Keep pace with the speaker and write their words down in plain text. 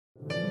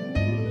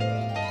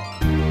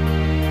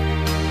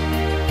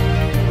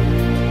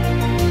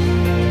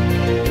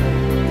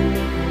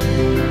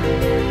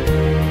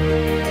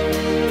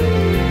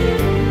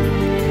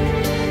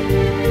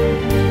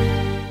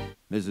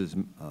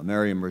Mrs.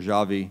 Maryam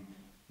Rajavi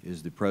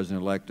is the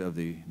President-elect of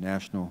the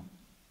National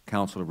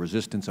Council of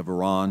Resistance of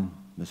Iran.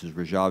 Mrs.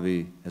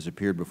 Rajavi has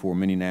appeared before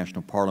many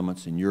national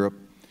parliaments in Europe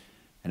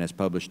and has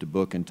published a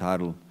book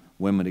entitled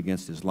Women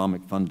Against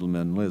Islamic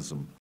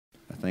Fundamentalism.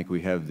 I think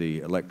we have the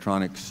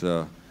electronics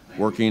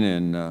working,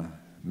 and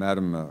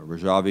Madam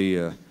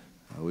Rajavi,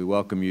 we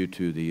welcome you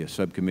to the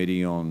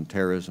Subcommittee on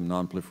Terrorism,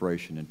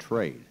 Nonproliferation, and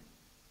Trade.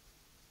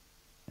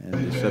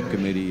 And the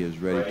subcommittee is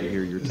ready to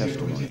hear your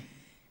testimony.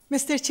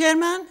 Mr.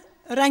 Chairman,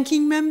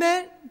 Ranking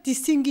Member,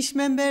 distinguished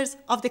members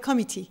of the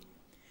committee,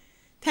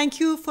 thank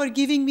you for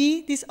giving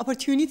me this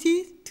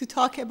opportunity to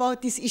talk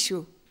about this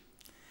issue.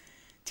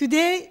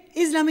 Today,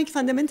 Islamic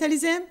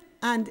fundamentalism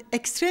and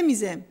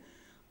extremism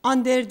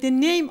under the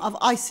name of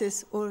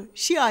ISIS or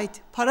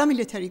Shiite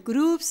paramilitary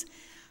groups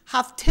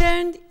have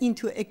turned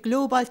into a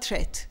global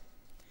threat.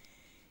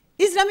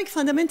 Islamic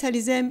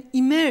fundamentalism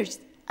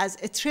emerged as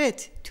a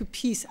threat to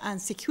peace and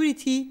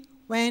security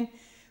when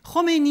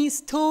Khomeini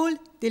stole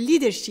the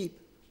leadership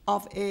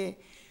of a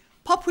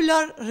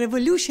popular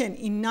revolution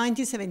in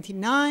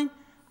 1979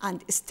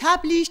 and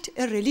established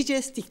a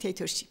religious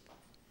dictatorship.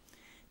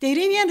 The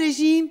Iranian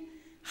regime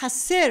has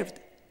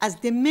served as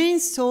the main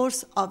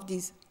source of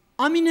this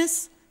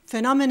ominous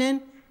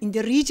phenomenon in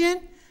the region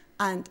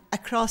and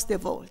across the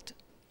world.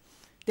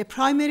 The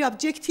primary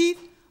objective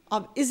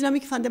of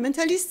Islamic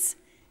fundamentalists,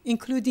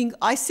 including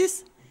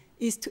ISIS,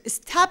 is to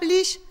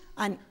establish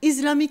an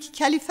Islamic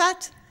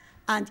caliphate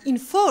and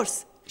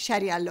enforce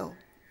Sharia law.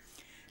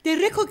 They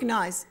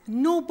recognize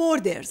no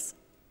borders.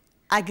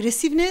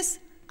 Aggressiveness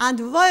and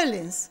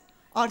violence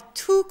are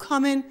two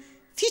common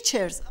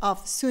features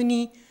of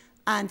Sunni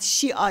and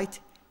Shiite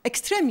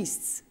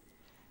extremists.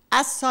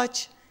 As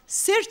such,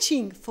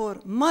 searching for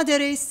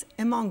moderates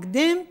among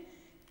them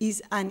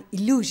is an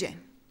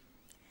illusion.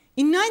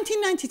 In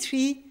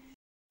 1993,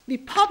 we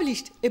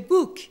published a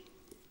book,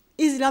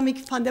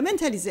 Islamic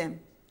Fundamentalism,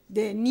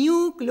 the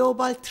New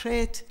Global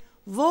Threat,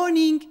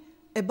 warning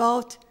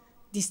about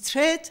this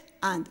threat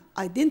and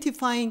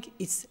identifying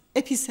its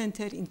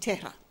epicenter in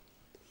Tehran.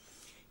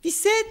 We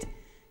said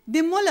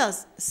the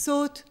mullahs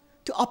sought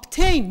to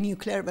obtain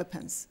nuclear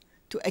weapons,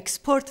 to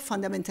export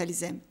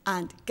fundamentalism,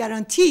 and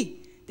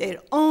guarantee their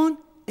own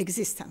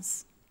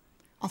existence.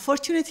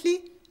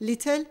 Unfortunately,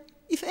 little,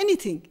 if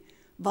anything,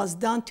 was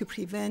done to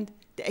prevent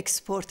the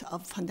export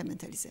of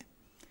fundamentalism.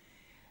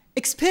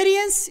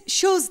 Experience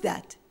shows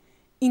that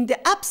in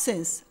the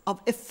absence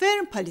of a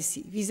firm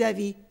policy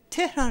vis-à-vis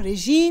Tehran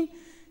regime,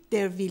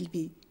 there will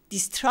be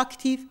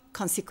destructive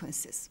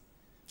consequences.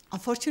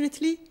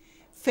 Unfortunately,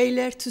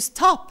 failure to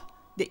stop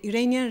the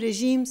Iranian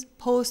regime's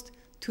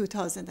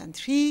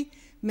post-2003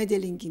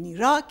 meddling in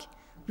Iraq,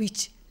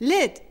 which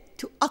led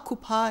to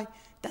occupy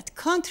that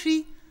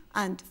country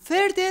and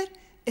further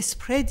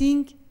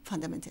spreading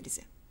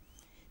fundamentalism.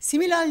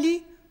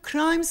 Similarly,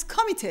 crimes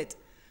committed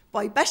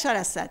by Bashar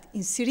Assad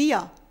in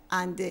Syria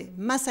and the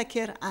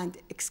massacre and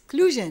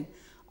exclusion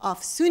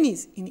of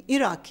Sunnis in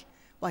Iraq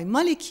by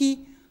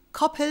Maliki,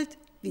 coupled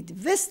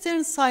with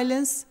Western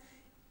silence,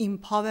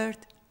 empowered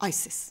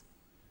ISIS.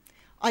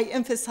 I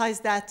emphasize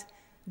that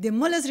the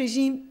mullahs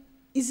regime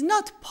is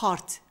not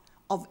part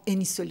of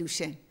any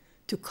solution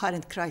to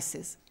current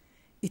crisis.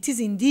 It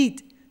is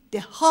indeed the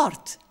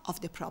heart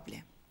of the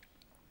problem.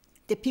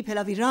 The people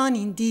of Iran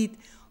indeed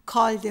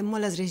call the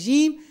mullahs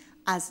regime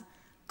as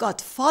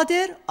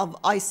godfather of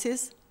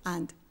ISIS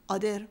and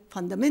other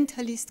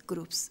fundamentalist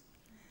groups.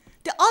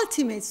 The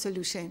ultimate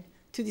solution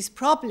to this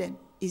problem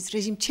is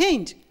regime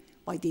change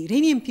by the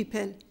Iranian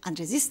people and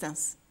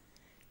resistance.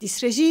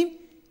 This regime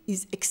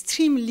is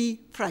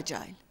extremely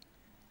fragile.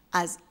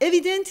 As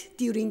evident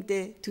during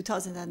the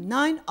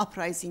 2009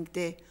 uprising,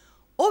 the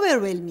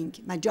overwhelming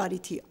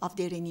majority of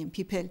the Iranian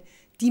people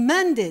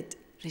demanded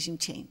regime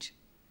change.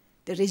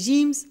 The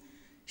regime's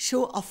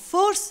show of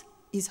force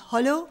is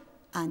hollow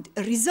and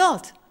a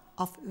result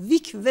of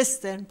weak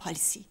Western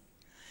policy.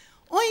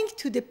 Owing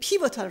to the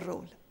pivotal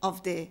role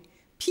of the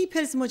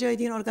People's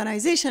Mujahideen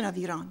Organization of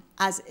Iran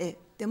as a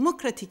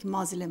democratic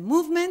Muslim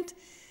movement,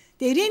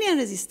 the Iranian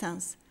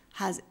resistance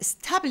has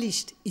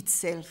established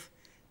itself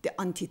the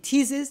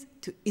antithesis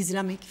to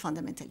Islamic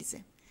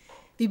fundamentalism.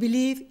 We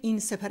believe in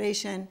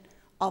separation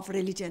of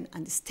religion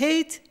and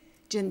state,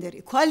 gender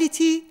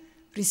equality,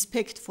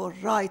 respect for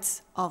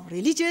rights of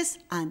religious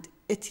and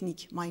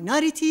ethnic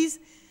minorities,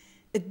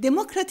 a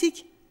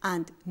democratic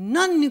and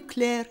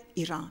non-nuclear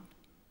Iran.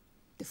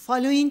 The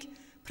following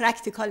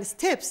practical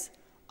steps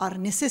are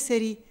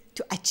necessary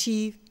to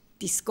achieve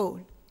this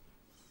goal.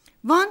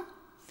 1.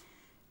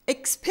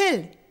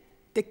 Expel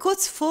the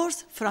Quds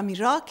force from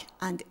Iraq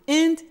and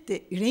end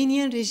the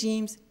Iranian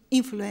regime's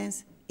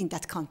influence in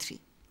that country.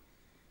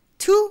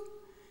 2.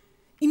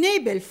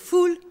 Enable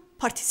full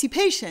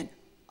participation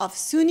of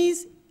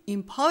Sunnis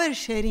in power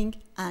sharing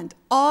and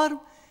arm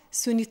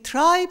Sunni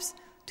tribes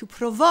to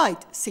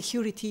provide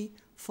security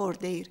for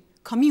their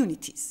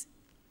communities.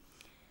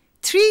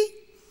 3.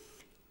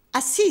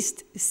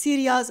 Assist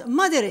Syria's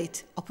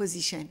moderate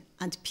opposition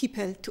and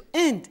people to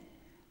end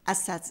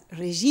Assad's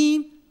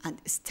regime and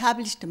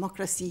establish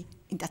democracy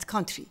in that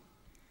country.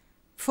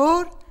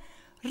 4.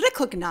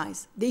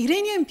 Recognize the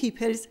Iranian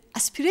people's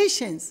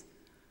aspirations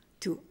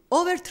to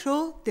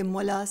overthrow the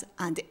mullahs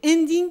and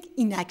ending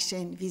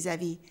inaction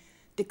vis-à-vis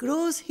the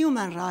gross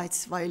human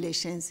rights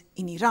violations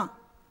in Iran.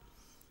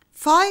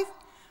 5.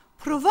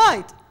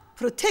 Provide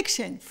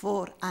protection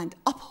for and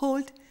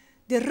uphold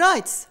the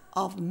rights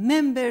of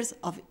members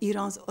of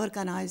Iran's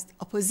organized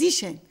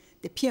opposition,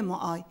 the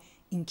PMOI,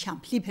 in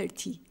Camp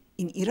Liberty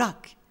in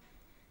Iraq.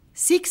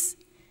 6.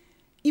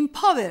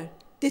 Empower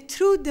the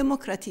true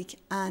democratic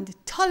and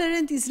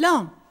tolerant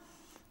Islam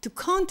to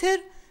counter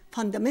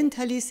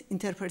fundamentalist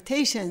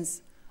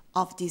interpretations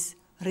of this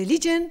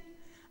religion.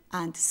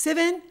 And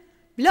 7.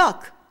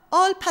 Block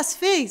all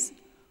pathways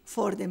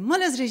for the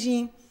mullah's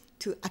regime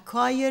to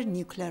acquire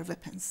nuclear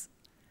weapons.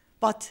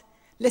 But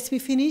let me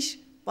finish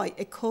by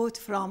a quote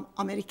from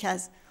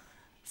America's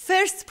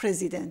first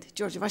president,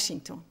 George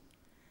Washington.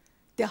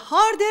 The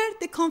harder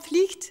the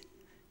conflict,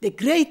 the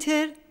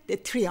greater the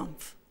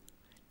triumph.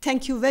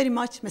 Thank you very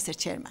much, Mr.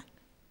 Chairman.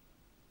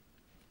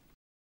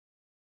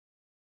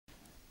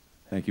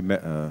 Thank you,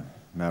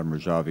 Madam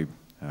Rajavi.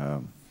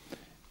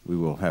 We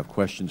will have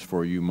questions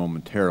for you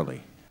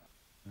momentarily.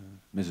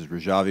 Mrs.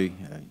 Rajavi,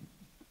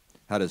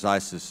 how does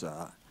ISIS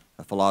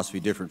philosophy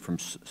different from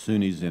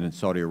Sunnis in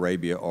Saudi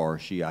Arabia or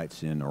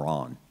Shiites in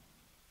Iran?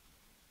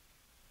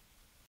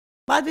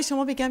 بعد به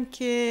شما بگم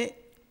که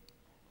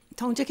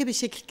تا اونجا که به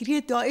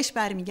شکلگیری داعش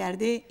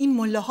برمیگرده این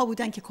ملاها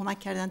بودن که کمک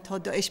کردن تا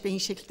داعش به این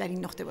شکل در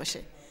این نقطه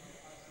باشه.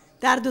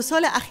 در 2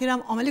 سال اخیرم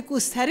عامل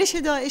گسترش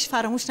داعش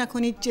فراموش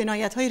نکنید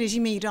جنایت‌های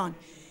رژیم ایران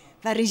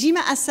و رژیم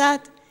اسد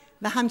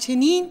و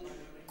همچنین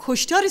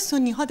کشتار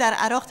سنی‌ها در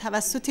عراق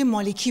توسط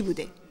مالکی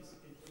بوده.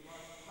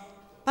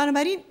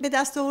 بنابراین به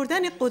دست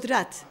آوردن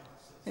قدرت،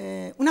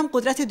 اونم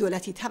قدرت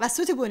دولتی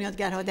توسط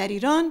بنیادگرها در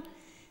ایران،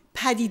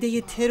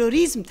 پدیده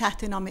تروریسم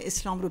تحت نام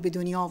اسلام رو به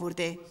دنیا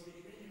آورده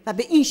و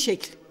به این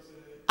شکل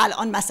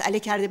الان مسئله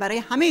کرده برای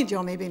همه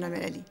جامعه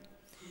بین‌المللی.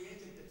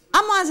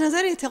 اما از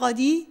نظر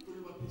اعتقادی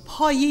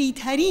پایه‌ای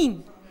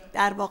ترین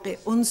در واقع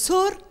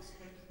عنصر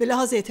به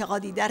لحاظ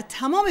اعتقادی در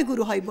تمام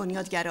گروه‌های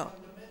بنیادگرا،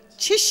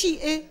 چه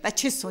شیعه و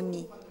چه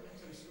سنی،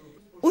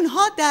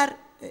 اونها در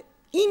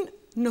این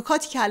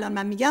نکاتی که الان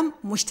من میگم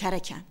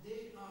مشترکن.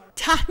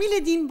 تحمیل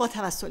دین با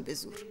توسل به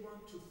زور،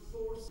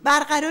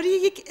 برقراری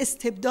یک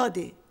استبداد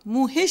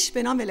موحش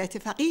به نام ولایت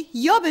فقیه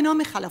یا به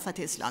نام خلافت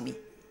اسلامی،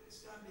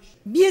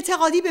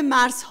 بی‌اعتقادی به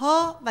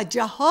مرزها و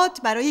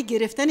جهاد برای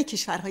گرفتن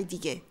کشورهای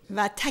دیگه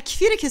و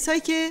تکفیر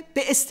کسایی که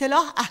به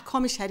اصطلاح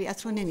احکام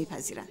شریعت رو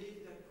نمیپذیرن.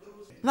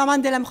 و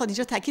من دلم میخواد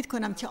اینجا تاکید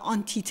کنم که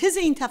آنتیتز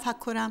این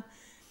تفکرم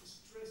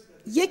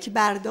یک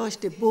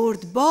برداشت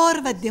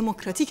بردبار و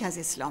دموکراتیک از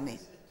اسلامه.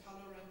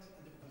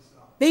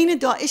 بین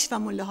داعش و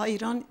ملاهای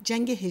ایران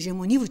جنگ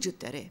هژمونی وجود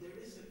داره،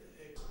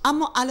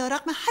 اما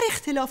علیرغم هر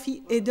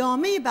اختلافی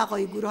ادامه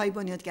بقای گروه‌های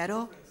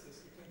بنیادگرا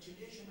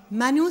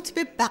منوط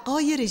به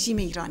بقای رژیم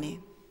ایرانه.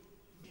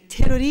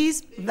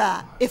 تروریسم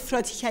و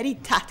افراطیگری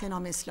تحت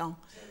نام اسلام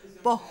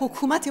با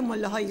حکومت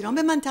ملاهای ایران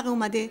به منطقه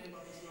اومده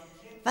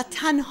و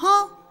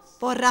تنها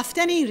با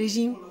رفتن این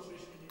رژیم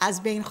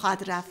از بین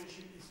خواهد رفت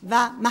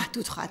و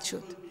محدود خواهد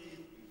شد.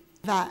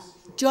 و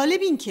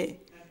جالب این که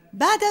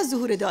بعد از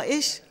ظهور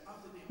داعش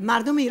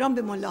مردم ایران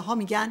به ملاها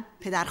میگن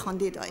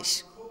پدرخوانده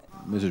داعش.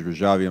 Mrs.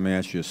 Rajavi, let me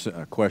ask you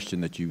a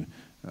question that you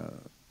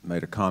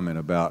made a comment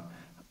about.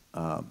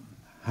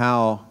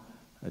 How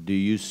do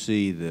you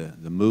see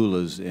the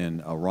mullahs in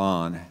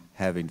Iran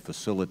having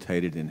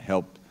facilitated and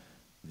helped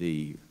the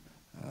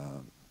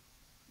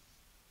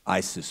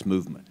ISIS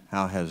movement?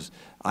 How has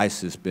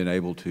ISIS been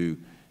able to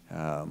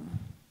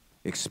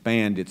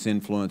expand its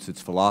influence,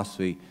 its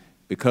philosophy,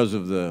 because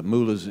of the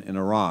mullahs in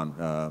Iran?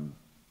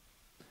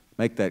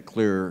 Make that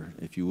clear,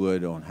 if you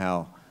would, on how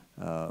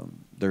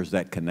there's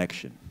that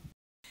connection.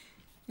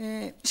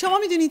 شما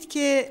میدونید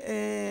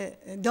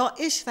که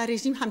داعش و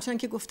رژیم همچنان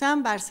که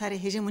گفتم بر سر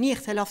هژمونی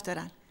اختلاف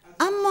دارن،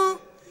 اما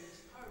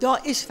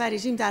داعش و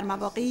رژیم در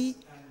مواقعی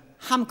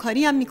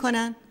همکاری هم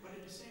میکنن.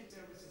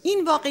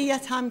 این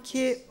واقعیت هم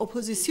که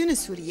اپوزیسیون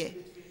سوریه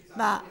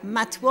و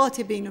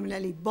مطبوعات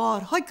بین‌المللی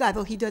بارها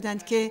گواهی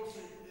دادند که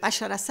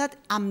بشار اسد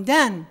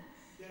عمدن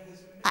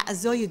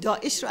اعضای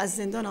داعش رو از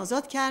زندان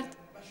آزاد کرد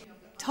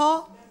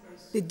تا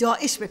به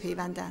داعش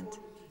بپیوندند.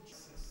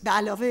 به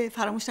علاوه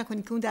فراموش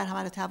نکنید که اون در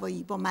حملات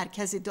هوایی با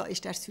مرکز داعش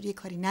در سوریه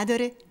کاری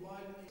نداره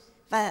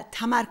و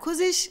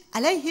تمرکزش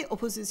علیه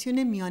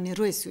اپوزیسیون میانه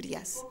رو سوریه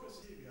است.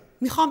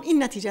 میخوام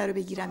این نتیجه رو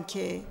بگیرم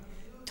که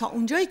تا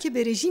اونجایی که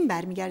به رژیم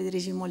برمیگرده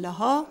رژیم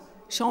ملاها،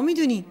 شما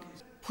میدونین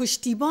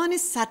پشتیبان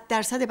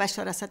 100%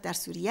 بشار اسد در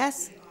سوریه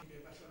است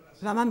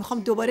و من میخوام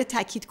دوباره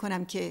تاکید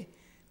کنم که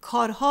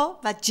کارها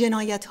و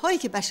جنایت‌هایی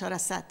که بشار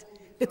اسد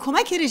به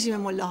کمک رژیم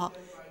ملاها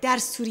در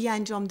سوریه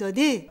انجام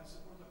داده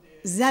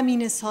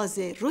زمین ساز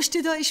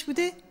رشد داعش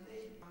بوده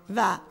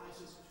و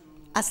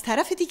از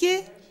طرف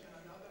دیگه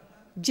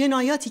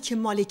جنایاتی که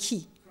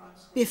مالکی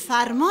به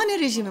فرمان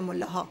رژیم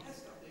ملاها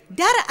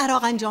در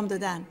عراق انجام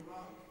دادن،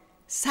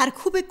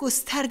 سرکوب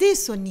گسترده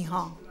سنی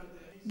ها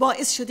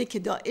باعث شده که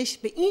داعش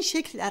به این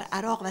شکل در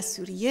عراق و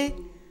سوریه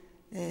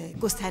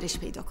گسترش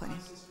پیدا کنه.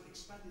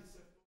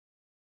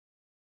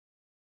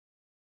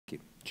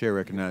 Chair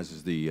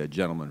recognizes the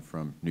gentleman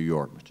from New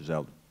York, Mr.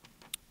 Zeldin.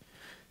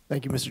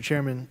 Thank you, Mr.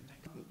 Chairman.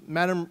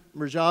 Madam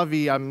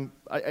Rajavi,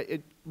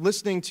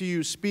 listening to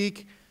you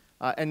speak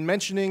and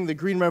mentioning the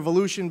Green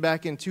Revolution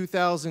back in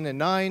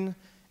 2009,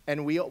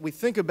 and we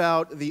think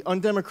about the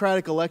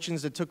undemocratic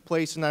elections that took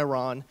place in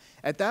Iran.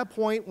 At that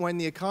point, when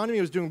the economy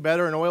was doing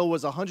better and oil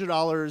was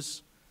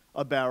 $100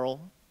 a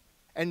barrel,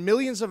 and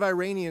millions of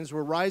Iranians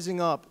were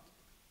rising up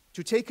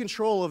to take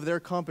control of their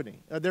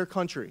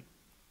country.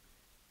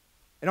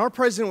 And our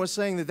president was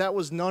saying that that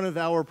was none of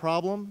our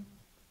problem.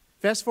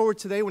 Fast forward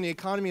today when the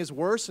economy is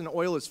worse and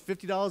oil is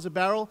 $50 a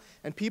barrel,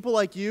 and people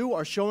like you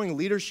are showing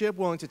leadership,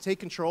 willing to take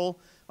control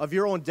of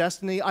your own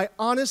destiny. I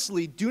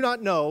honestly do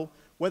not know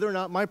whether or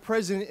not my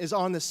president is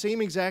on the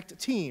same exact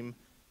team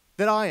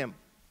that I am.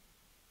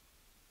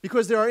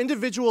 Because there are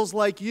individuals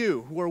like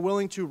you who are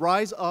willing to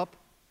rise up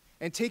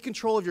and take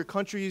control of your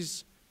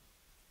country's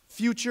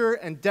future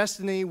and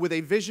destiny with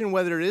a vision,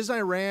 whether it is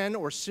Iran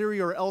or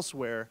Syria or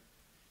elsewhere,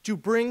 to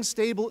bring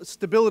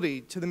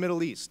stability to the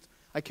Middle East.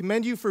 I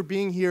commend you for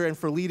being here and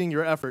for leading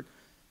your effort.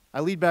 I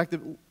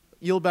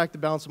yield back the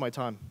balance of my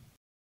time.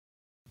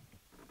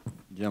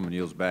 The gentleman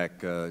yields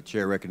back.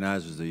 Chair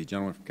recognizes the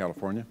gentleman from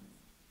California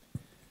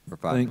for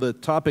 5 minutes. The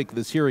topic of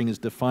this hearing is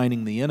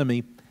defining the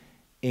enemy,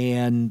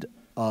 and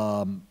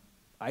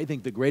I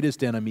think the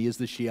greatest enemy is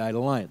the Shiite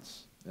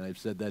alliance. And I've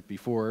said that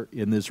before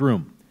in this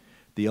room.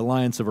 The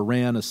alliance of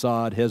Iran,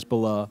 Assad,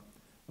 Hezbollah,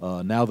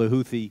 now the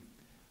Houthi,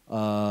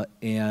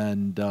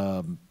 and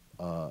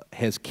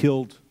has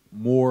killed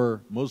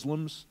more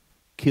Muslims,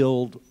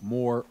 killed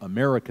more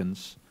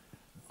Americans,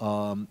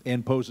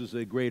 and poses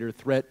a greater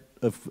threat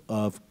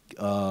of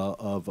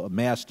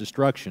mass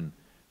destruction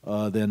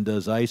than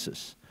does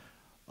ISIS.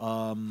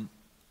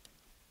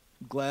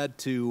 Glad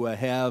to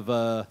have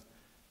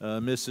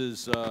Mrs.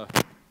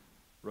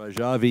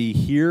 Rajavi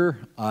here.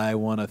 I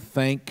want to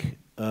thank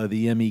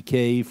the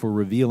MEK for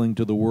revealing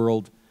to the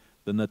world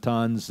the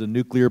Natanz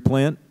nuclear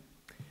plant.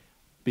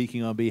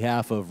 Speaking on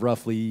behalf of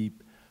roughly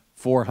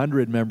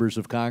 400 members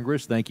of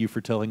Congress, thank you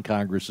for telling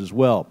Congress as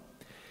well.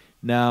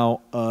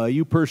 Now,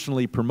 you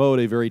personally promote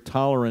a very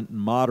tolerant and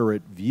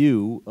moderate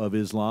view of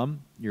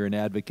Islam. You're an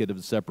advocate of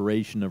the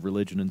separation of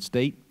religion and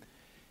state,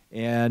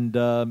 and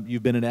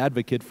you've been an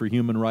advocate for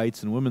human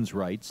rights and women's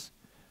rights.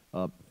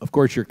 Of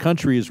course, your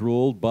country is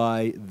ruled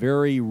by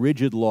very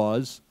rigid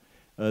laws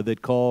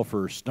that call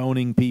for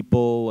stoning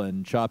people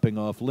and chopping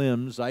off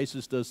limbs.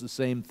 ISIS does the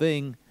same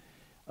thing,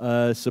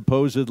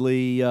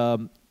 supposedly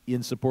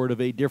in support of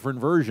a different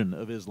version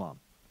of Islam,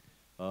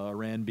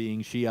 Iran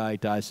being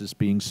Shiite, ISIS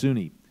being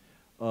Sunni.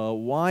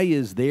 Why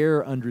is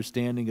their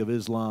understanding of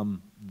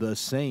Islam the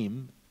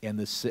same, and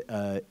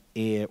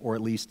or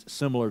at least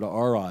similar to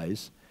our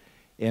eyes?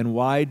 And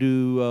why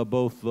do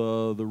both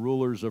the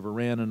rulers of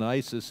Iran and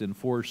ISIS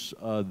enforce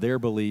their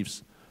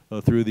beliefs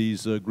through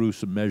these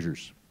gruesome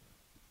measures?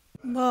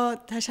 با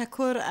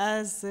تشکر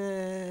از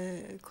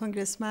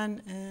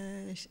کنگرسمن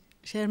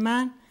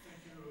شرمن،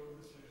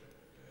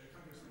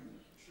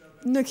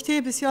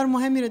 نکته بسیار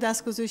مهمی رو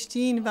دست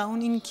گذاشتین و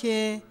اون این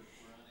که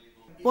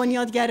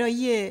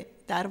بنیادگرایی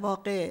در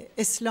واقع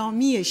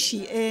اسلامی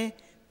شیعه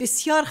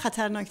بسیار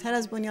خطرناکتر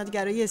از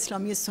بنیادگرایی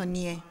اسلامی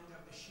سنیه.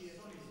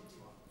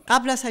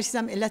 قبل از هر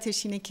چیزم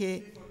علتش اینه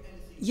که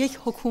یک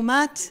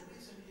حکومت،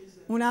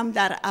 اونم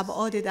در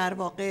ابعاد در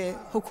واقع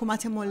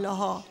حکومت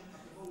ملاها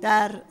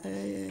در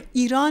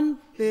ایران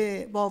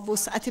با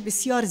وسعت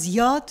بسیار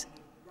زیاد،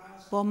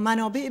 با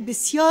منابع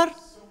بسیار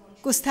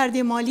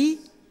گسترده مالی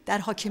در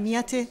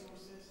حاکمیت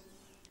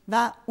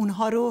و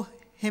اونها رو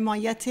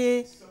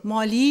حمایت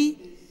مالی،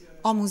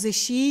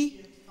 آموزشی،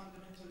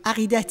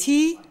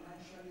 عقیدتی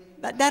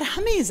و در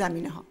همه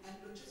زمینه‌ها.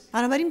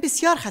 بنابراین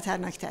بسیار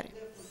خطرناکتره.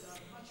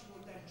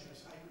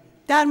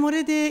 در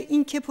مورد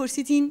این که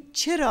پرسیدین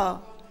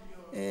چرا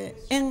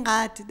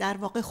اینقدر در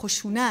واقع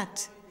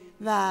خشونت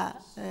و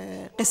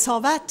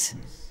قساوت،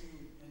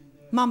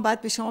 من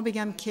باید به شما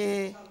بگم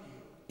که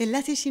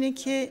علتش اینه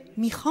که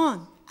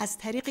میخوان از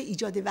طریق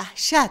ایجاد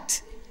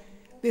وحشت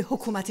به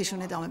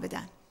حکومتشون ادامه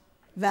بدن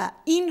و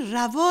این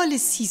روال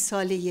 30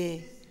 ساله،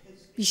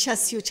 بیش از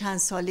 30 و چند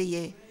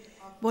ساله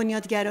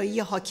بنیادگرایی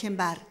حاکم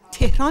بر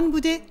تهران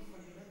بوده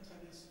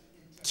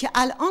که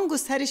الان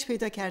گسترش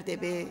پیدا کرده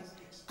به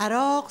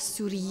عراق،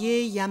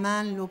 سوریه،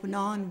 یمن،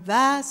 لبنان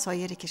و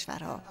سایر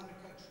کشورها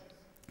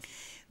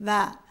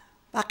و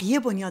بقیه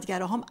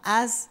بنیادگراها هم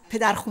از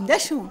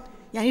پدرخوندهشون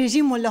یعنی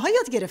رژیم ملاها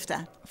یاد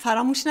گرفتن.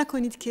 فراموش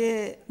نکنید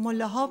که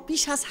ملاها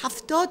بیش از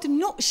 70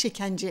 نوع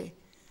شکنجه،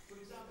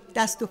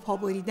 دست و پا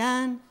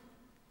بریدن،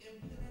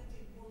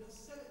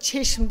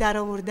 چشم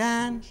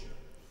درآوردن،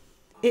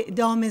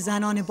 اعدام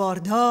زنان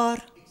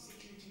باردار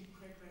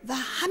و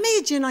همه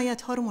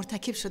جنایت ها رو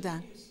مرتکب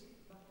شدن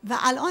و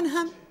الان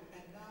هم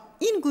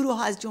این گروه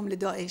ها از جمله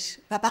داعش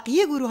و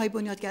بقیه گروه های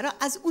بنیادگرا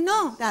از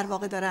اونا در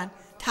واقع دارن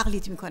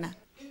تقلید میکنن.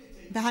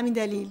 به همین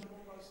دلیل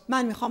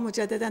من میخوام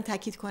مجددا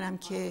تاکید کنم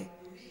که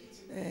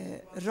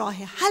راه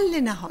حل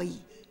نهایی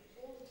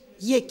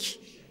یک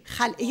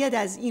خلع ید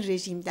از این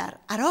رژیم در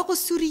عراق و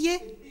سوریه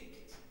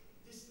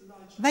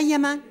و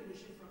یمن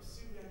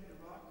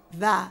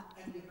و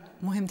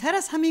مهمتر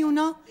از همه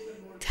اونا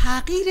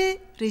تغییر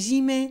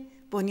رژیم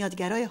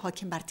بنیادگرای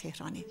حاکم بر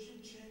تهرانه،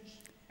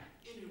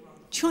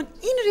 چون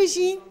این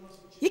رژیم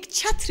یک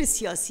چتر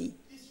سیاسی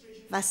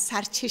و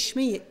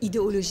سرچشمه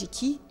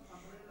ایدئولوژیکی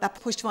و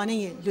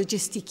پشتوانه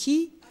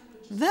لوجستیکی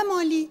و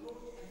مالی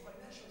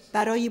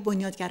برای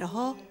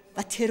بنیادگراها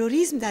و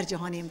تروریسم در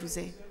جهان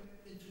امروزه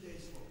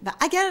و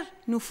اگر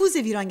نفوذ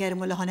ویرانگر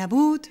ملاها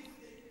نبود،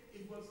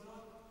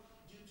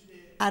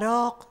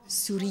 عراق،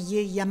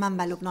 سوریه، یمن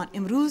و لبنان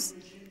امروز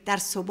در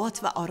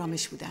ثبات و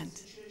آرامش بودند.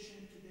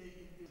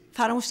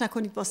 فراموش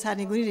نکنید با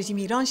سرنگونی رژیم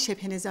ایران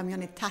شبه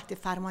نظامیان تحت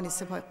فرمان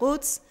سپاه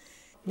قدس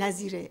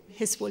نظیر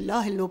حزب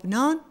الله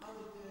لبنان،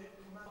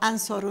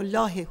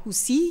 انصارالله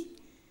حوثی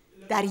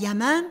در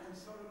یمن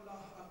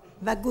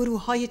و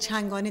گروه‌های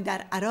چنگانه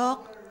در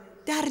عراق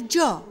در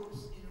جا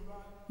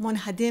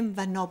منهدم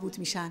و نابود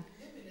میشن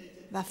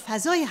و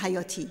فضای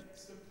حیاتی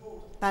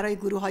برای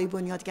گروه‌های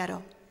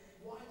بنیادگرا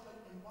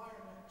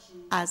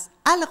از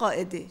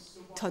القاعده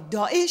تا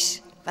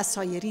داعش و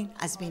سایرین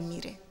از بین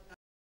میره.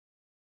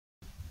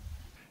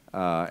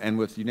 And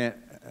with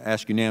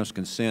ask unanimous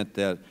consent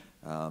that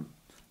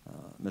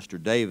Mr.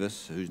 Davis,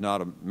 who's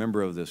not a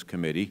member of this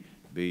committee,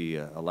 be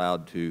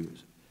allowed to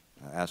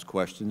ask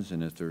questions,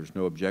 and if there's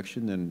no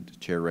objection, then the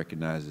chair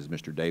recognizes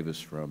Mr. Davis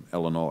from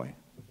Illinois.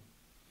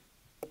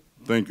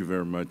 Thank you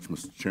very much,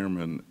 Mr.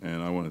 Chairman, and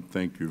I want to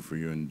thank you for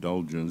your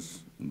indulgence.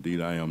 Indeed,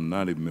 I am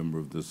not a member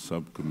of this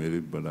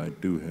subcommittee, but I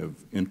do have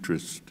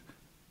interest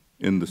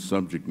in the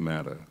subject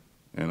matter,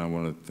 and I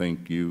want to thank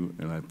you,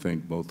 and I thank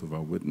both of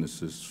our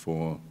witnesses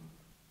for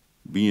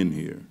being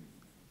here.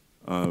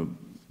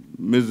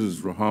 Mrs.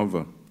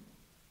 Rajavi,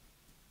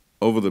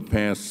 over the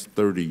past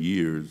 30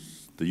 years,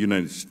 the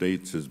United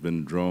States has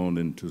been drawn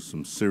into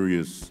some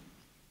serious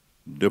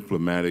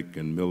diplomatic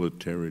and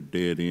military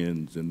dead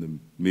ends in the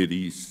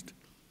Mideast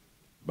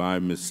by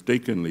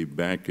mistakenly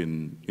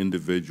backing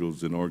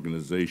individuals and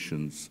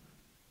organizations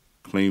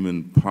claiming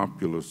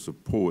popular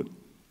support,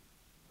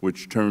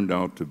 which turned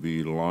out to be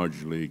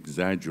largely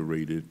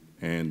exaggerated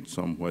and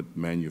somewhat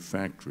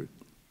manufactured.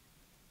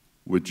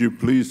 Would you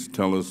please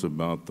tell us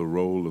about the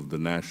role of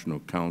the National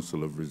Council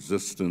of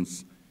Resistance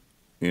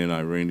in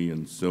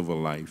Iranian civil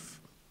life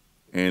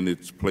and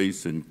its place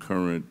in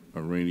current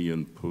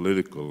Iranian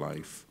political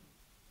life?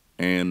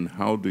 And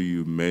how do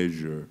you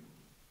measure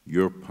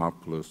your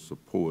popular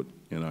support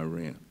in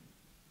Iran?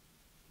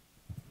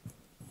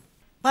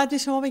 باید به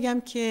شما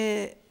بگم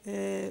که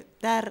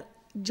در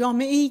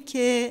جامعه‌ای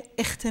که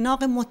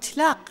اختناق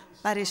مطلق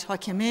برش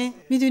حاکمه،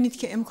 میدونید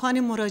که امکان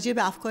مراجعه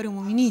به افکار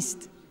عمومی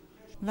نیست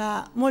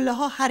و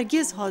ملاها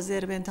هرگز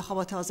حاضر به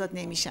انتخابات آزاد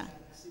نمیشن.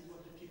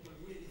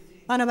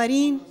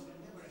 بنابراین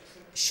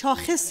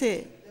شاخص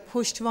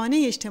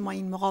پشتوانه اجتماعی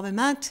این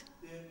مقاومت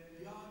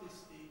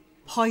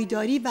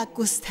پایداری و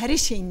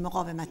گسترش این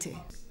مقاومته،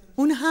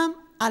 اون هم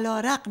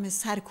علی‌رغم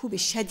سرکوب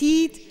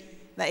شدید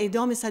و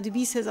اعدام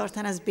 120,000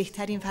 تن از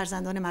بهترین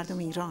فرزندان مردم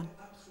ایران.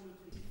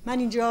 من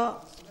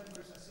اینجا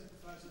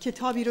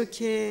کتابی رو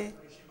که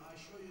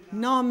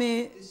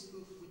نام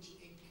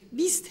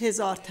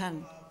 20,000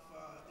 تن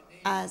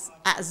از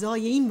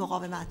اعضای این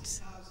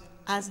مقاومت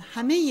از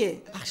همه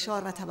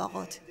اقشار و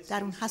طبقات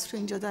در اون هست رو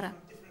اینجا دارم.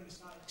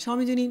 شما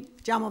میدونین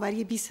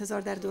جمع‌آوری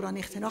 20,000 در دوران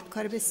اختناق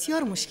کار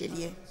بسیار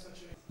مشکلیه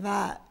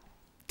و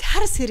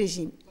ترس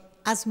رژیم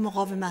از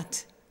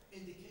مقاومت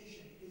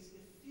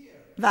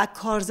و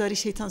کارزار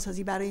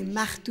شیطانسازی برای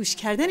مخدوش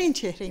کردن این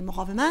چهره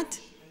مقاومت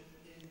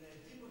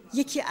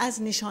یکی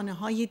از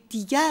نشانه‌های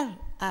دیگر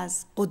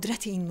از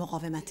قدرت این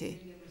مقاومته.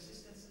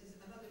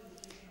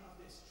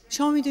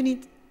 شما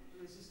میدونید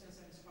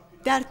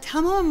در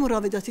تمام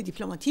مراودات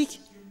دیپلماتیک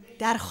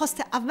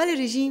درخواست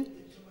اول رژیم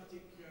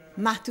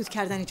محدود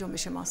کردن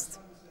جنبش ماست.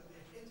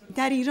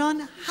 در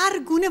ایران هر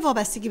گونه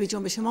وابستگی به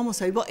جنبش ما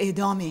مساوی با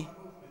اعدامه.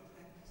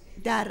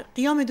 در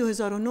قیام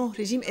 2009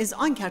 رژیم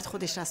اذعان کرد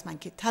خودش رسما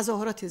که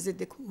تظاهرات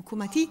ضد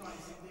حکومتی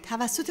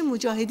توسط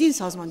مجاهدین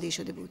سازماندهی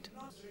شده بود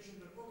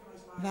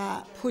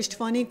و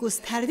پشتوانه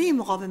گسترده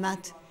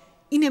مقاومت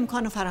این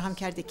امکان رو فراهم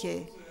کرده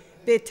که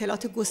به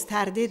اطلاعات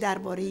گسترده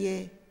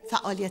درباره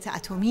فعالیت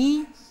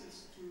اتمی،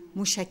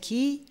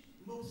 موشکی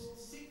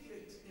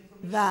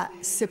و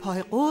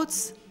سپاه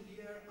قدس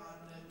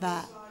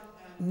و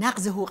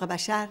نقض حقوق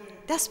بشر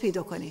دست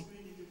پیدا کنه.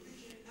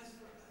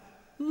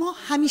 ما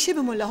همیشه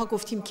به ملاها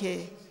گفتیم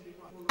که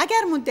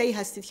اگر مدعی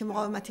هستید که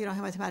مقاومت ایران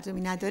حمایت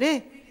مردمی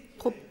نداره،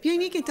 خب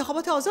بیاین یک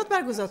انتخابات آزاد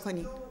برگزار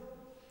کنیم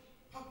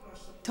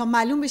تا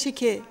معلوم بشه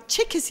که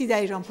چه کسی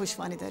در ایران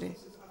پشتوانه داره.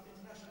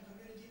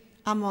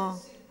 اما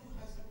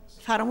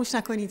فراموش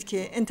نکنید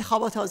که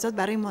انتخابات آزاد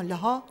برای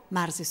ملاها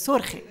مرز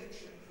سرخه.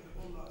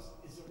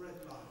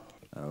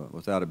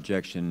 Without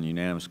objection,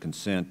 unanimous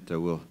consent,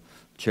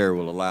 chair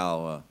will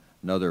allow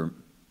another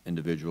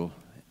individual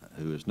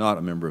who is not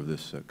a member of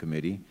this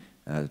committee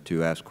to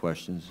ask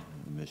questions.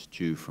 Ms.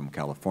 Chu from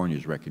California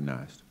is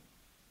recognized.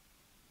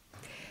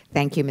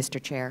 Thank you,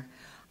 Mr. Chair.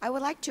 I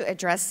would like to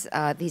address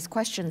these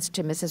questions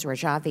to Mrs.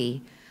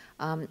 Rajavi.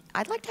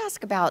 I'd like to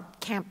ask about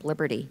Camp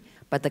Liberty,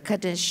 but the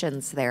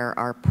conditions there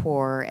are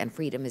poor and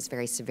freedom is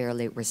very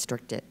severely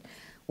restricted.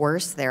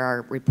 Worse, there are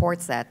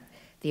reports that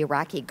the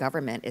Iraqi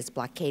government is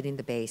blockading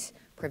the base,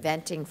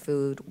 preventing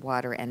food,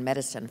 water, and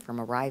medicine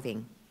from arriving.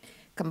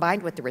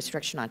 Combined with the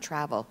restriction on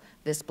travel,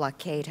 this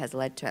blockade has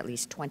led to at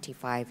least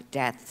 25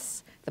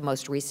 deaths, the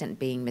most recent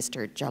being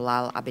Mr.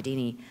 Jalal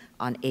Abedini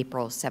on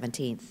April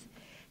 17th.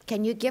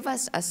 Can you give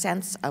us a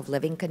sense of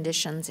living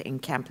conditions in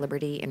Camp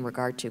Liberty in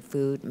regard to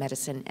food,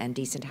 medicine, and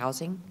decent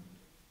housing?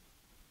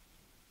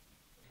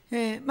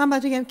 من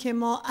باید بگم که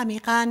ما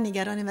عمیقاً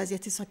نگران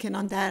وضعیت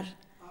ساکنان در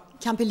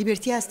کمپ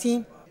لیبرتی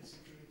هستیم.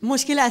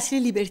 مشکل اصلی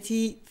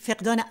لیبرتی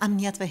فقدان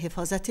امنیت و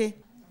حفاظته،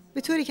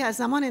 به طوری که از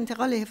زمان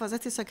انتقال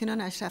حفاظت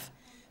ساکنان اشرف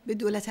به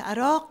دولت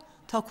عراق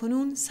تا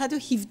کنون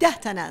 117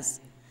 تن از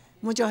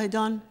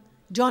مجاهدان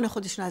جان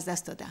خودشون از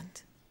دست دادند.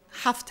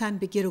 7 تن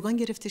به گروگان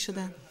گرفته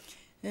شدند.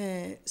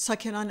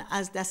 ساکنان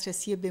از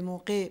دسترسی به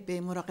موقع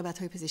به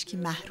مراقبت‌های پزشکی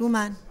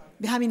محرومند.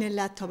 به همین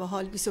علت تا به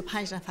حال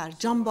 25 نفر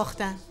جان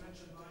باختند،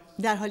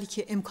 در حالی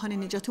که امکان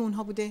نجات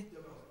اونها بوده.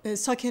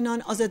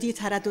 ساکنان آزادی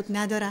تردد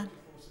ندارن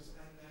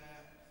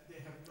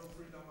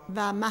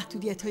و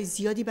محدودیت‌های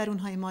زیادی بر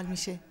اونها اعمال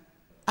میشه.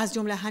 از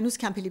جمله هنوز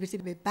کمپ لیبرتی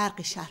به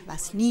برق شهر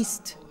وصل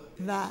نیست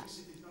و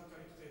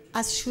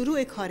از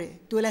شروع کار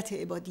دولت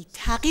عبادی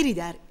تغییری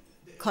در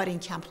کار این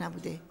کمپ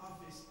نبوده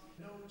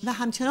و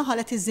همچنان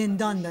حالت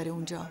زندان داره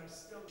اونجا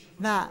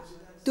و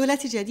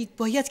دولت جدید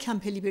باید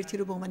کمپ لیبرتی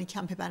رو به عنوان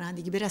کمپ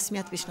پناهندگی به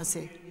رسمیت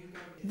بشناسه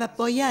و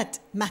باید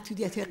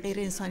محدودیت‌های غیر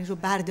انسانی رو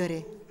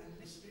برداره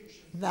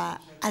و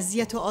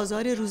اذیت و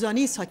آزار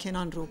روزانه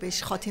ساکنان رو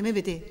بهش خاتمه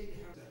بده.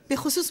 به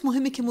خصوص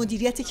مهمه که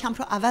مدیریت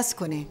کمپ رو عوض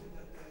کنه،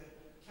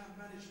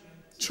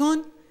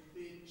 چون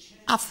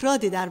افراد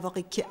در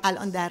واقع که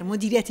الان در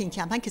مدیریت این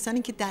کمپن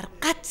کسانی که در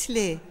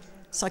قتل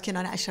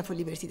ساکنان اشرف و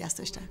لیبرتی دست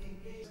داشتن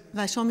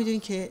و شما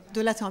میدونید که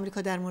دولت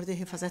آمریکا در مورد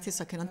حفاظت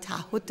ساکنان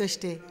تعهد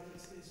داشته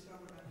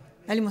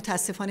ولی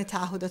متاسفانه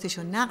تعهداتش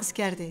رو نقض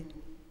کرده،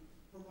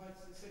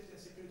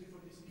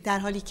 در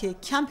حالی که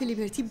کمپ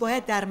لیبرتی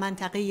باید در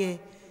منطقه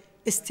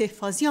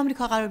استحفاظی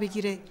آمریکا قرار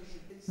بگیره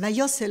و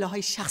یا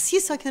سلاح‌های شخصی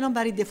ساکنان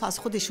برای دفاع از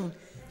خودشون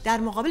در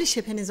مقابل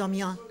شبه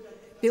نظامیان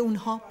به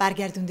اونها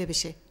برگردونده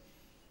بشه.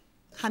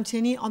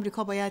 همچنین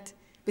آمریکا باید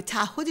به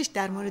تعهدش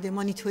در مورد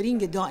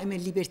مانیتورینگ دائم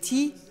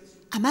لیبرتی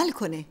عمل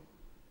کنه.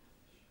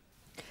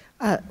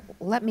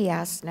 Let me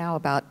ask now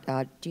about,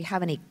 do you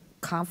have any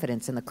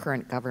confidence in the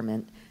current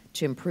government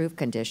to improve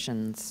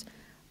conditions?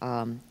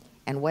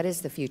 And what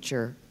is the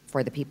future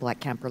for the people at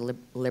Camp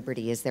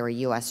Liberty? Is there a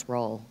U.S.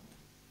 role?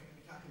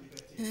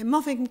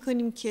 ما فکر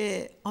میکنیم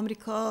که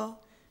آمریکا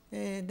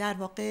در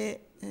واقع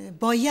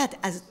باید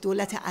از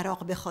دولت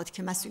عراق بخواد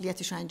که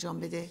مسئولیتش رو انجام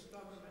بده.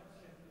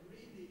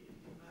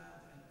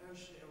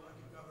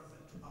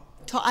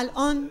 تا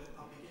الان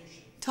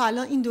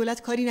این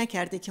دولت کاری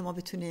نکرده که ما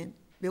بتونه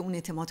به اون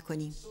اعتماد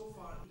کنیم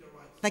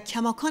و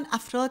کماکان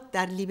افراد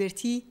در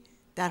لیبرتی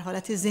در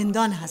حالت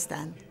زندان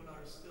هستند،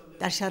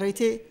 در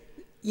شرایط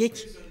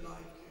یک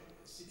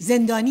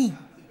زندانی.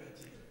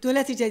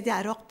 دولت جدید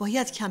عراق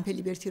باید کمپ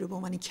لیبرتی رو به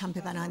عنوان کمپ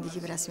پناهندگی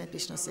به رسمیت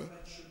بشناسه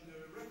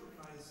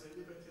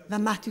و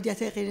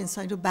محدودیت غیر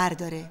انسانی رو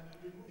برداره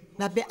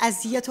و به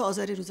اذیت و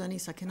آزار روزانه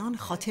ساکنان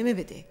خاتمه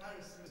بده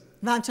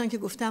و همچنان که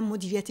گفتم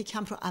مدیریت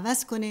کمپ رو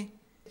عوض کنه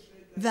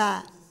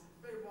و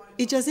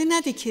اجازه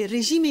نده که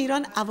رژیم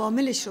ایران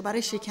عواملش رو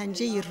برای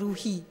شکنجه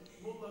روحی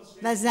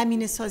و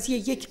زمین سازی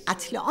یک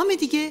قتل عام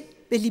دیگه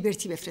به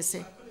لیبرتی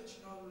بفرسته.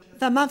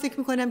 و من فکر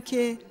میکنم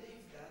که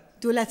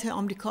دولت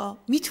آمریکا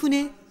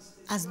میتونه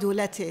از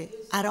دولت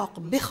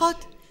عراق بخواد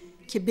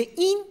که به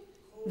این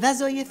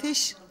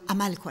وظایفش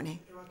عمل کنه.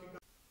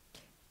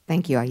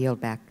 Thank you. I yield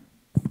back.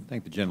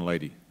 Thank the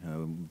gentlelady.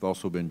 We've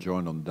also been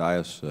joined on the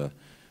dais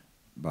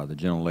by the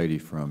gentlelady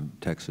from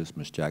Texas,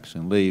 Ms.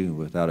 Jackson Lee,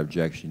 without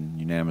objection,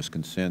 unanimous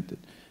consent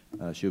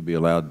that she'll be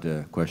allowed to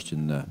question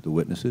the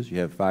witnesses. You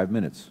have 5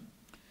 minutes.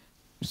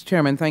 Mr.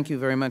 Chairman, thank you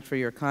very much for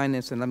your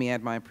kindness, and let me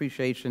add my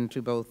appreciation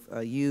to both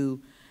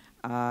you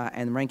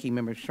and Ranking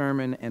Member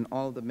Sherman and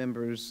all the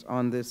members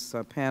on this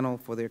panel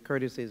for their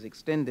courtesies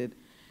extended,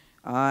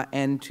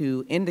 and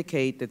to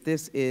indicate that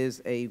this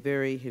is a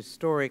very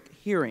historic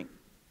hearing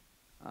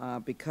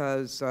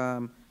because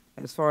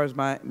as far as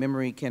my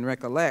memory can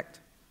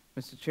recollect,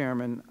 Mr.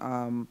 Chairman,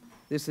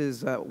 this is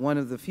one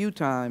of the few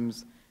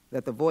times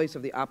that the voice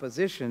of the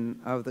opposition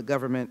of the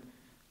government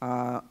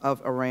of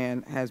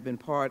Iran has been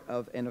part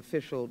of an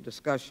official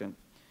discussion.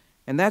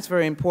 And that's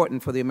very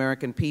important for the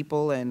American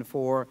people and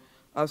for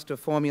us to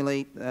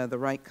formulate the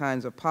right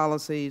kinds of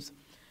policies.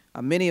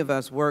 Many of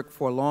us worked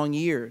for long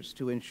years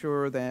to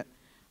ensure that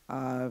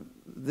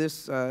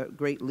this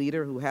great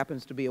leader, who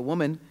happens to be a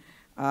woman,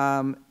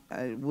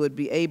 would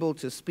be able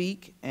to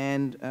speak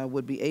and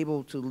would be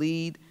able to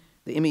lead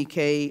the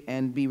MEK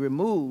and be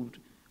removed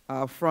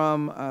from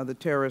the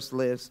terrorist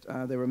list.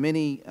 There were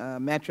many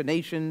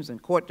machinations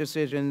and court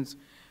decisions,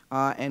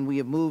 and we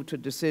have moved to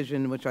a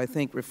decision which I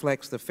think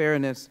reflects the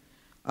fairness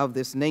of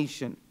this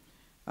nation.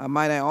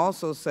 Might I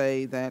also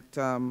say that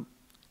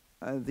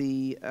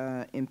the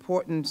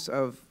importance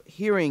of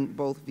hearing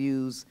both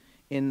views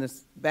in the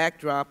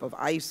backdrop of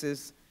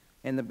ISIS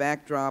and the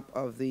backdrop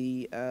of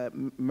the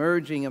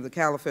merging of the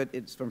caliphate,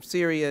 it's from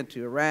Syria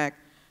to Iraq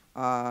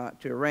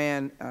to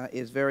Iran,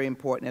 is very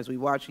important. As we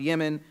watch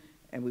Yemen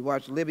and we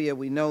watch Libya,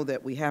 we know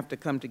that we have to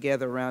come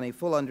together around a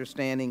full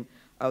understanding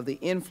of the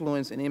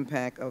influence and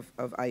impact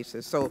of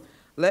ISIS. So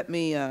let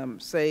me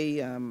say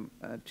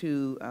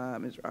to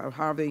Ms.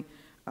 Rajavi,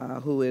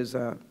 who has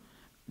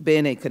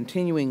been a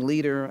continuing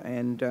leader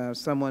and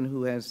someone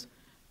who has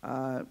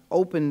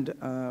opened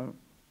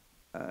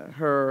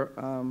her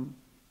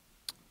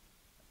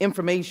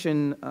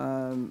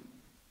information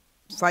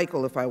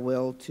cycle, if I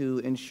will, to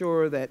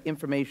ensure that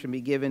information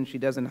be given. She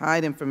doesn't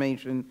hide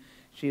information.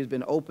 She has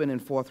been open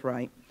and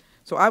forthright.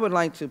 So I would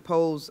like to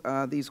pose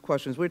these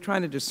questions. We're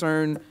trying to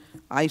discern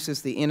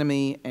ISIS, the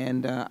enemy,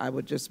 and I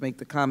would just make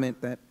the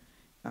comment that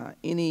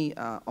any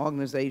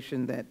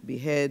organization that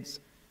beheads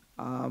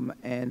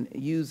and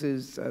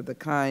uses the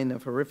kind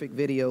of horrific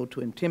video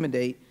to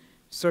intimidate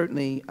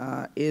certainly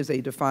is a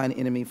defined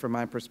enemy from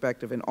my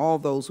perspective, and all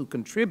those who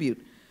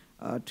contribute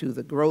to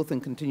the growth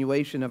and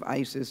continuation of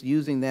ISIS,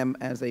 using them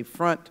as a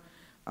front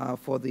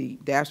for the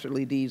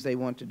dastardly deeds they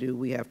want to do,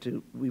 we have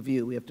to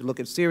review. We have to look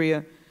at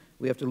Syria,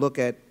 we have to look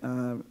at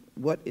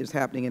what is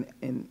happening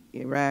in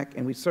Iraq,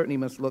 and we certainly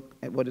must look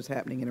at what is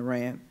happening in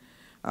Iran.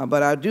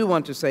 But I do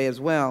want to say as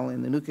well,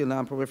 in the Nuclear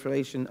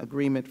Non-Proliferation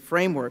Agreement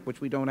framework,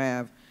 which we don't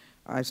have,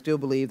 I still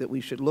believe that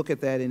we should look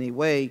at that in a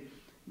way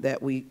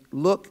that we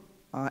look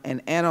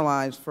and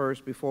analyze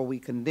first before we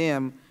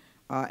condemn,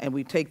 and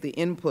we take the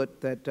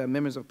input that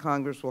members of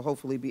Congress will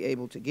hopefully be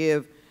able to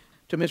give.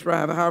 To Ms.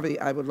 Rajavi,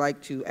 I would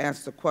like to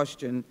ask the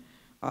question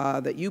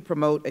that you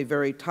promote a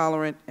very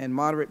tolerant and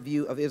moderate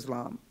view of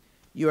Islam.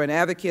 You are an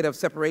advocate of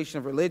separation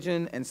of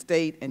religion and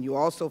state, and you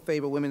also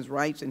favor women's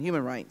rights and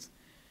human rights.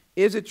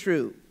 Is it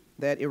true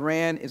that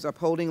Iran is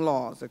upholding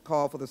laws that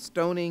call for the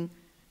stoning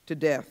to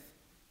death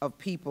of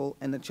people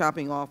and the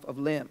chopping off of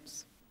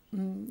limbs?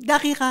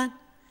 دقیقاً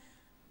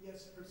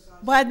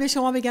باید به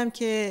شما بگم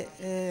که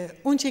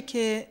اونچه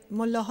که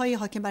ملاهای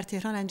حاکم بر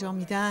تهران انجام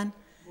میدن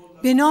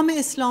به نام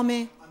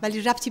اسلامه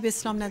ولی ربطی به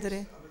اسلام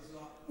نداره.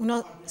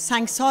 اونا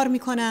سنگسار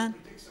میکنن،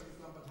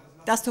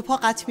 دست و پا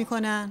قطع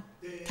میکنن،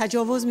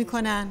 تجاوز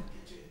میکنن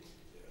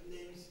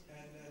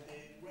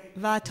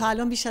و تا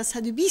الان بیش از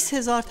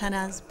 120,000 تن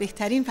از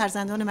بهترین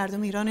فرزندان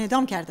مردم ایران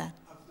اعدام کردن.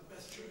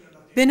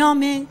 به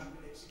نام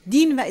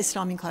دین و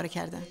اسلام این کار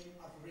کردن.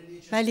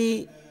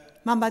 ولی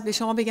من باید به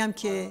شما بگم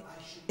که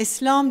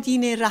اسلام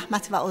دین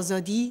رحمت و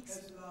آزادی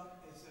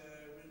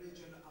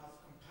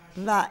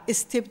و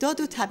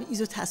استبداد و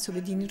تبعیض و تعصب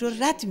دینی رو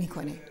رد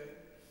میکنه.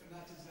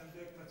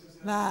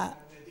 و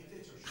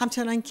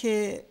همچنان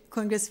که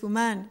کنگرس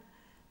وومن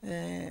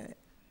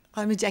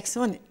خانم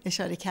جکسون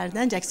اشاره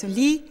کردن، جکسون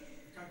لی،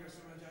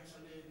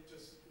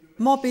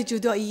 ما به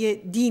جدایی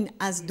دین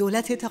از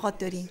دولت اعتقاد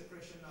داریم.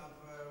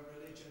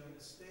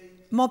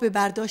 ما به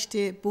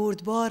برداشت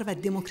بردبار و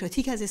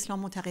دموکراتیک از اسلام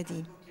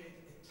معتقدیم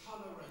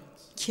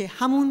که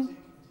همون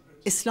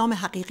اسلام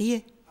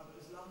حقیقیه.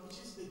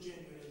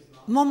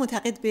 ما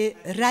معتقد به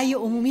رأی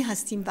عمومی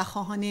هستیم و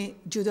خواهان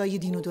جدای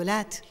دین و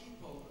دولت.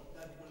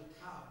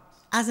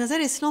 از نظر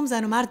اسلام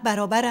زن و مرد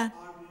برابرن،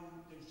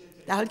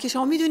 در حالی که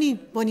شما میدونین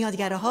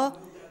بنیادگراها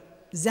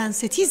زن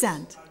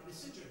ستیزند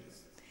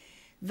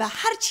و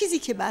هر چیزی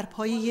که بر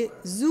پایه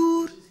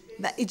زور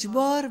و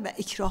اجبار و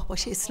اکراه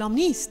باشه اسلام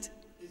نیست.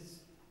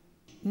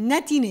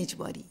 نه دین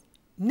اجباری،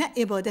 نه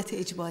عبادت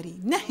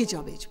اجباری، نه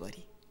حجاب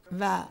اجباری.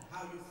 و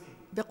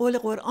به قول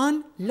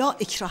قرآن لا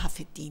اکراه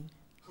فی الدین.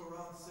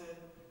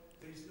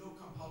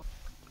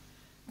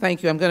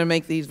 Thank you. I'm going to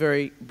make these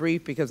very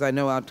brief because I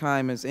know our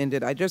time has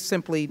ended. I just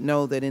simply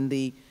know that in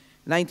the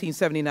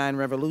 1979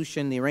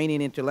 revolution, the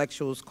Iranian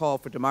intellectuals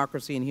called for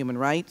democracy and human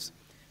rights.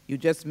 You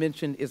just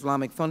mentioned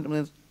Islamic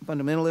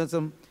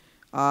fundamentalism,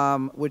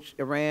 which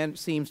Iran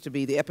seems to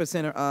be the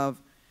epicenter of,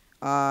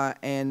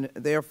 and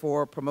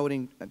therefore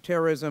promoting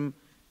terrorism.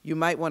 You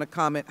might want to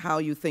comment how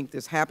you think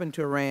this happened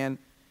to Iran,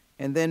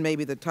 and then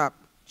maybe the top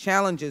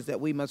challenges that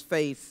we must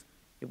face.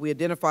 If we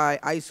identify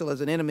ISIL as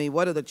an enemy,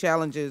 what are the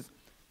challenges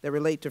that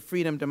relate to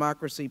freedom,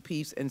 democracy,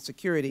 peace, and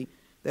security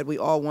that we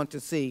all want to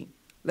see?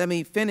 Let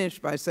me finish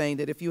by saying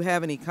that if you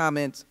have any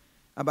comments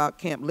about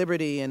Camp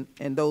Liberty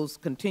and those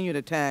continued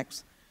attacks,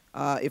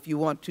 if you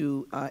want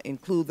to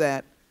include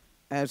that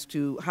as to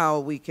how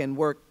we can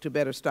work to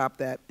better stop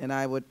that. And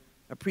I would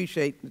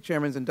appreciate the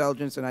Chairman's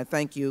indulgence, and I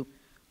thank you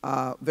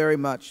very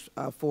much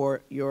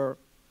for your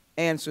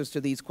answers to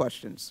these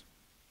questions.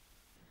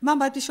 من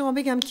باید به شما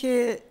بگم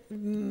که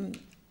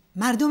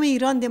مردم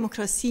ایران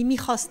دموکراسی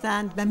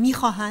میخواستند و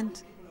میخواهند.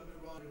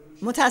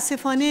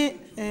 متاسفانه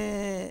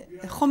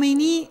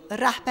خمینی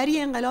رهبری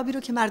انقلابی رو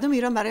که مردم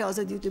ایران برای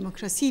آزادی و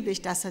دموکراسی بهش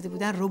دست داده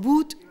بودن رو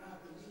بود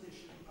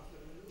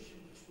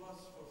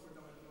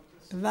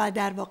و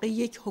در واقع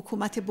یک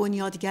حکومت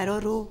بنیادگرا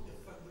رو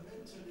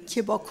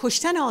که با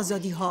کشتن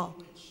آزادی ها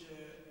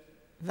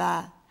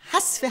و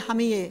حذف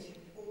همه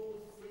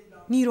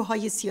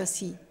نیروهای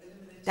سیاسی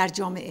در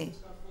جامعه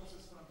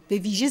به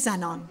ویژه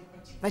زنان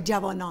و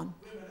جوانان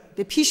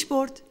به پیش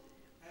برد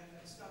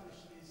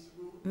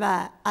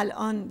و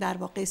الان در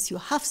واقع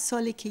 37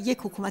 ساله که یک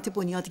حکومت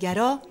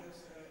بنیادگرا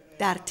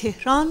در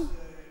تهران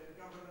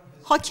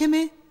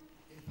حاکمه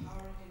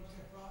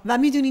و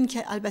میدونین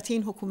که البته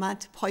این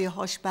حکومت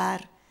پایه‌هاش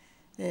بر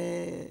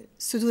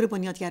صدور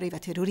بنیادگرایی و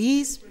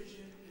تروریسم،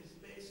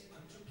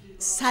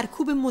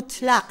 سرکوب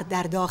مطلق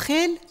در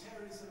داخل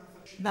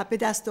و به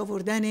دست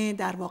آوردن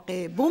در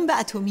واقع بمب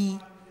اتمی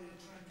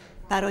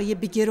برای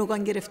به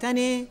گروگان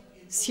گرفتن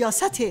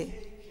سیاست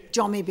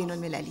جامعه بین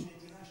المللی.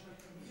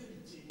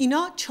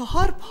 اینا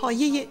 4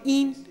 پایه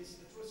این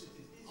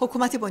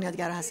حکومت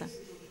بنیادگرا هستن.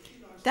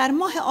 در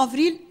ماه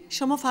آوریل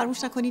شما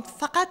فراموش نکنید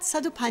فقط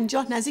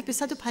 150 نزدیک به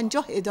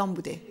 150 اعدام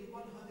بوده.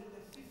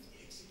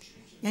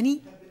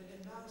 یعنی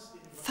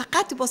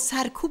فقط با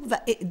سرکوب و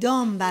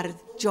اعدام بر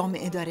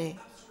جامعه داره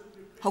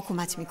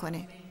حکومت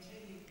میکنه.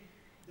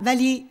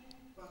 ولی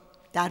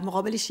در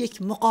مقابلش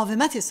یک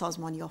مقاومت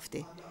سازمان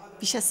یافته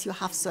بیش از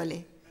 37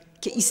 ساله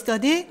که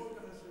ایستاده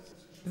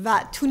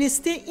و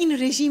تونسته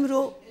این رژیم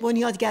رو،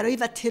 بنیادگرایی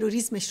و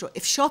تروریسمش رو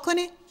افشا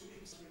کنه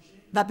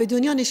و به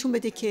دنیا نشون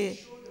بده که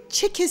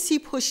چه کسی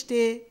پشت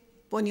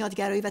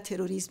بنیادگرایی و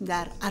تروریسم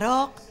در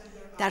عراق،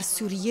 در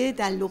سوریه،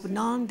 در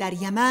لبنان، در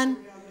یمن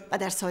و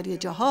در سایر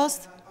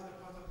جاهاست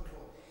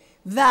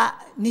و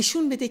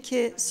نشون بده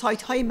که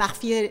سایت‌های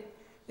مخفی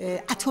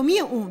اتمی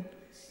اون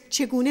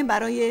چگونه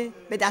برای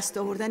به دست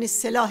آوردن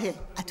سلاح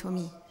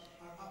اتمی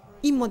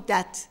این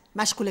مدت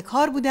مشغول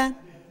کار بودن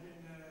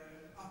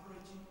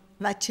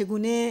و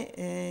چگونه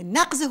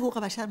نقض حقوق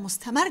بشر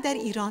مستمر در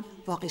ایران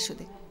واقع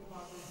شده.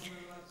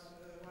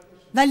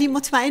 ولی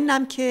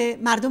مطمئنم که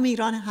مردم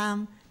ایران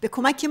هم به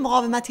کمک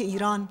مقاومت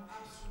ایران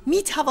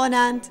می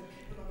توانند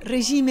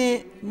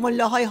رژیم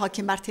ملاهای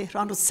حاکم بر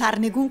تهران رو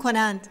سرنگون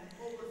کنند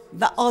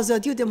و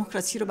آزادی و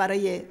دموکراسی رو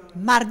برای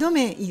مردم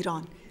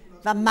ایران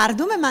و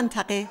مردم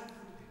منطقه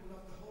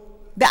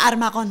به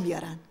ارمغان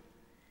بیارن.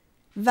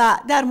 و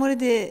در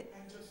مورد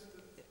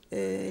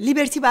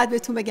لیبرتی باید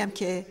بهتون بگم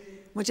که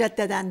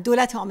مجدداً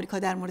دولت آمریکا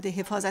در مورد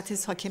حفاظت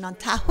ساکنان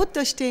تعهد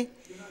داشته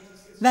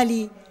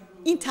ولی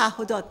این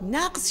تعهدات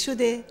نقض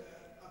شده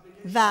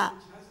و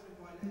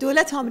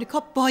دولت آمریکا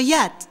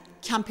باید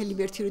کمپ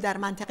لیبرتی رو در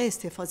منطقه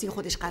استحفاظی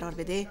خودش قرار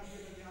بده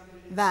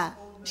و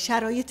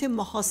شرایط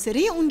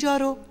محاصره اونجا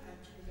رو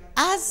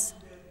از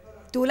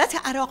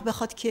دولت عراق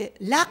بخواد که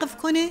لغو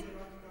کنه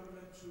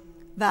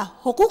و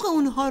حقوق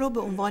اونها رو به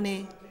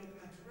عنوان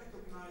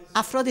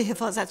افراد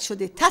حفاظت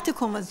شده تحت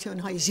کنوانسیون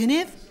های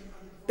ژنو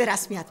به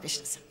رسمیت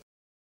بشناسه.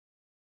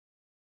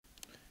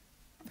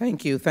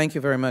 Thank you. Thank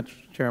you very much,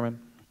 Chairman.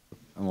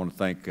 I want to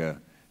thank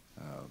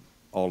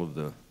all of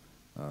the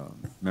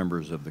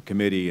members of the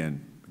committee and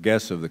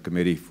guests of the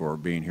committee for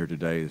being here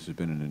today. This has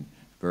been a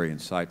very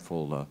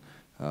insightful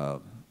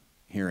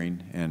hearing,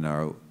 and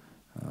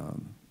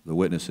the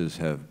witnesses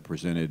have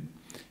presented.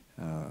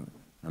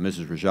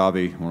 Mrs.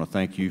 Rajavi, I want to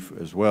thank you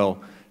as well,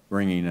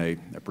 bringing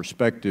a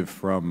perspective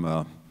from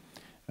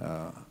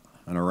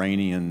an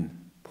Iranian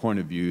point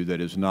of view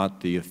that is not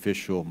the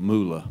official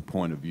mullah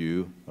point of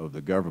view of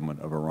the government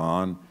of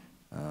Iran,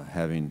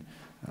 having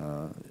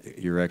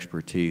your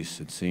expertise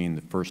and seeing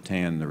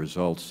firsthand the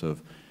results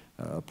of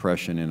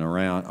oppression in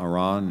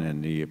Iran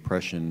and the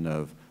oppression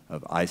of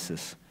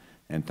ISIS.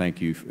 And thank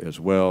you as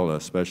well,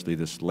 especially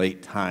this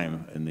late time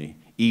in the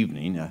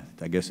evening.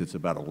 I guess it's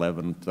about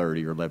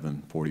 11:30 or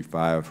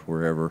 11:45,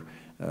 wherever,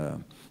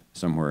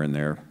 somewhere in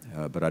there.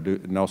 But I do,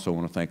 and also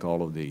want to thank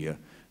all of the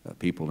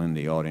people in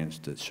the audience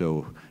that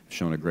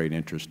shown a great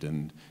interest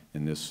in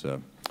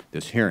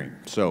this hearing.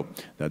 So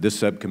this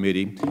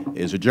subcommittee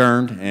is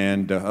adjourned,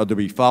 and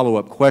there'll be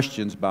follow-up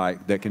questions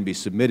that can be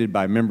submitted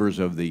by members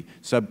of the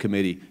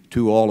subcommittee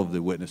to all of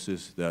the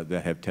witnesses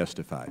that have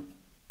testified.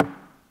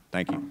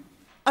 Thank you.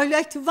 I'd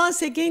like to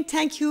once again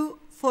thank you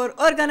for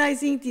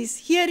organizing this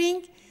hearing.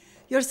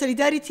 Your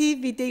solidarity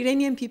with the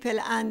Iranian people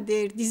and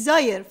their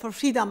desire for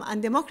freedom and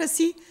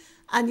democracy,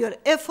 and your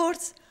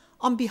efforts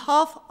on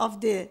behalf of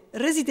the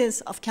residents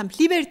of Camp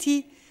Liberty,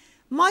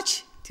 much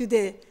to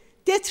the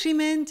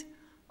detriment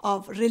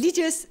of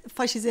religious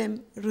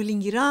fascism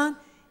ruling Iran,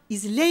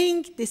 is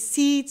laying the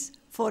seeds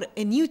for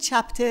a new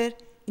chapter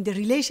in the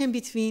relation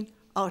between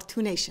our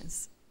two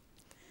nations.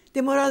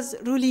 The Moras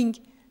ruling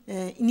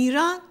in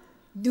Iran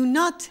do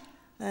not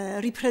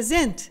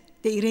represent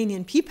the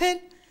Iranian people,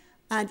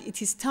 and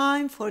it is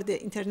time for the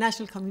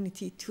international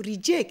community to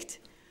reject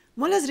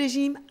Mullah's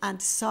regime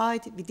and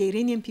side with the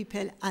Iranian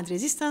people and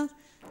resistance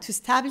to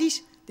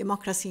establish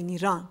democracy in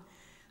Iran.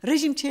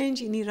 Regime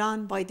change in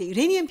Iran by the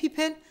Iranian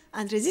people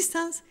and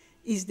resistance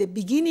is the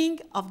beginning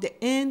of the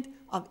end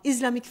of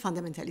Islamic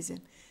fundamentalism.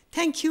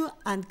 Thank you,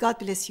 and God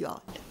bless you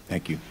all.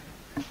 Thank you.